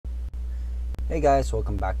Hey guys,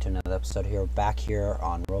 welcome back to another episode here. Back here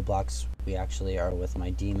on Roblox. We actually are with my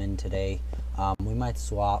demon today. We might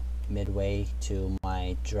swap midway to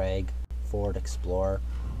my drag Ford Explorer,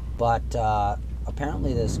 but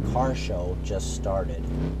apparently this car show just started,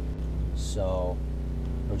 so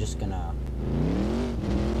we're just gonna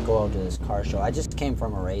go out to this car show. I just came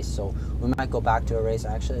from a race, so we might go back to a race.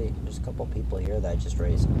 Actually, there's a couple people here that I just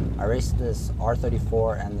raced. I raced this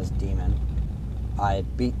R34 and this demon. I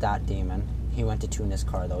beat that demon. He went to tune his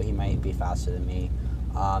car though. He might be faster than me.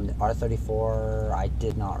 The R34 I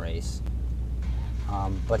did not race,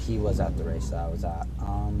 but he was at the race that I was at.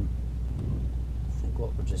 I think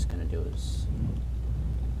what we're just gonna do is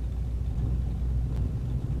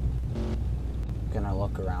gonna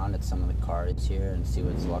look around at some of the cars here and see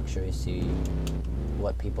what's luxury, see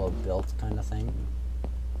what people have built, kind of thing.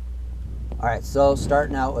 Alright, so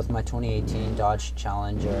starting out with my 2018 Dodge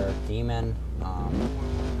Challenger Demon.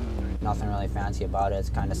 Nothing really fancy about it. It's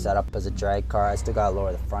kind of set up as a drag car. I still gotta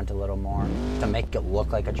lower the front a little more to make it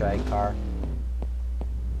look like a drag car.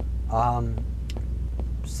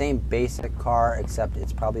 Same basic car, except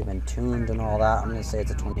it's probably been tuned and all that. I'm gonna say it's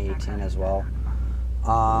a 2018 as well.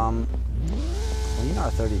 Clean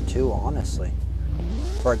R32, honestly.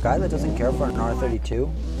 For a guy that doesn't care for an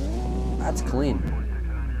R32, that's clean.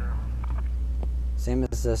 Same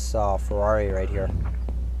as this Ferrari right here.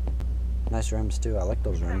 Nice rims too. I like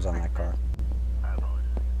those rims on that car.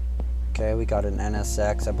 Okay, we got an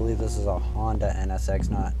NSX. I believe this is a Honda NSX,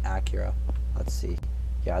 not Acura. Let's see.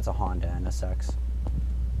 Yeah, it's a Honda NSX.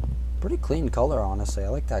 Pretty clean color, honestly. I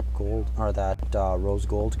like that gold, or that rose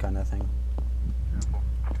gold kind of thing.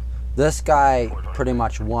 This guy pretty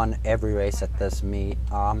much won every race at this meet.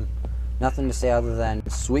 Nothing to say other than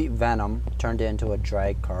Sweet Venom turned it into a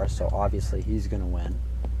drag car, so obviously he's gonna win.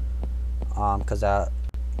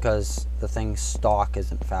 Because the thing's stock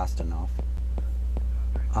isn't fast enough.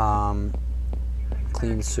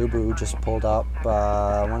 Clean Subaru just pulled up.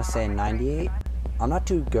 I want to say 98. I'm not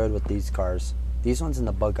too good with these cars. These ones in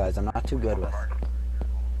the bug guys, I'm not too good with.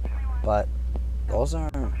 But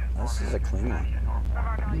this is a clean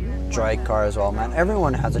one. Drag car as well, man.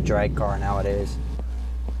 Everyone has a drag car nowadays.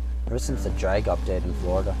 Ever since the drag update in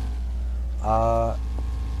Florida.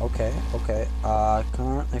 Okay.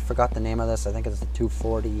 Currently forgot the name of this. I think it's the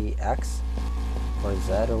 240X or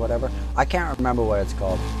Z or whatever. I can't remember what it's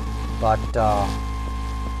called. But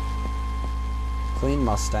clean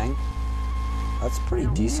Mustang. That's pretty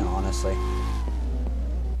decent, honestly.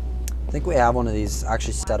 I think we have one of these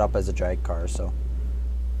actually set up as a drag car, so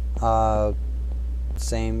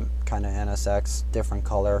same kind of NSX, different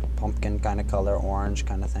color, pumpkin kind of color, orange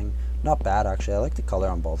kind of thing. Not bad, actually. I like the color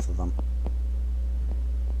on both of them.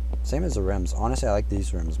 Same as the rims. Honestly, I like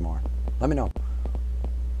these rims more. Let me know.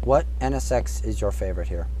 What NSX is your favorite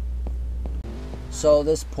here? So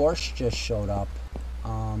this Porsche just showed up.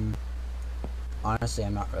 Honestly,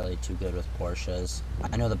 I'm not really too good with Porsches.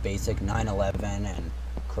 I know the basic 911 and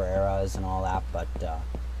Carreras and all that, but I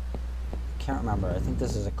can't remember. I think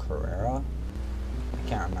this is a Carrera. I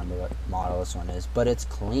can't remember what model this one is, but it's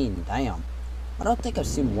clean. Damn. I don't think I've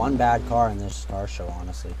seen one bad car in this car show,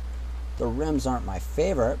 honestly. The rims aren't my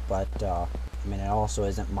favorite, but I mean, it also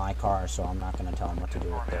isn't my car, so I'm not going to tell them what to do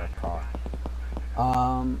with their car.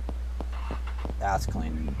 That's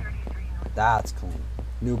clean. That's clean.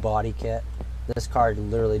 New body kit. This car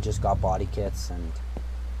literally just got body kits, and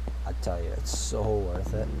I tell you, it's so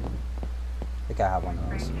worth it. I think I have one of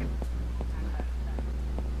those.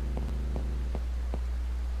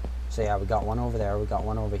 So yeah, we got one over there, we got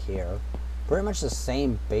one over here. Pretty much the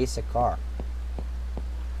same basic car.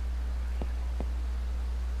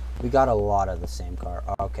 We got a lot of the same car.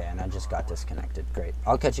 Okay, and I just got disconnected. Great.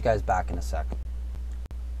 I'll catch you guys back in a sec.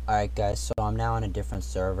 Alright guys, so I'm now on a different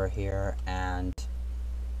server here, and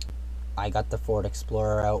I got the Ford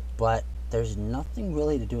Explorer out, but there's nothing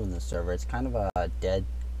really to do in this server. It's kind of a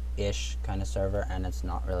dead-ish kind of server, and it's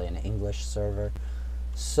not really an English server.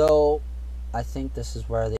 So I think this is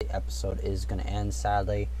where the episode is going to end,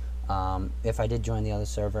 sadly. If I did join the other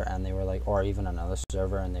server and they were like, or even another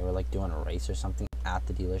server, and they were like doing a race or something at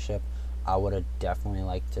the dealership, I would have definitely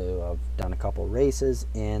liked to have done a couple races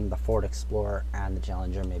in the Ford Explorer and the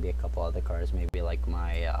Challenger, maybe a couple other cars, maybe like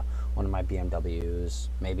my one of my BMWs,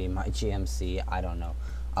 maybe my GMC, I don't know.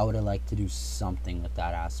 I would have liked to do something with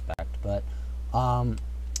that aspect, but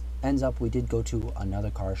ends up we did go to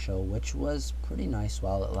another car show, which was pretty nice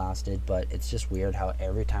while it lasted, but it's just weird how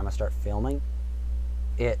every time I start filming,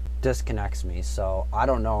 it disconnects me. So I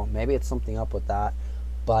don't know, maybe it's something up with that,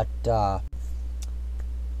 but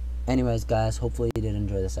anyways guys, hopefully you did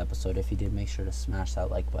enjoy this episode. If you did, make sure to smash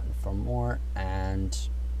that like button for more, and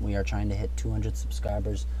We are trying to hit 200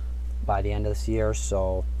 subscribers by the end of this year,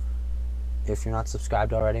 so if you're not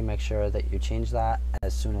subscribed already, make sure that you change that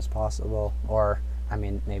as soon as possible, or I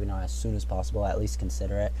mean, maybe not as soon as possible, at least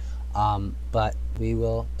consider it. But we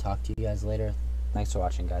will talk to you guys later. Thanks for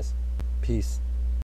watching, guys. Peace.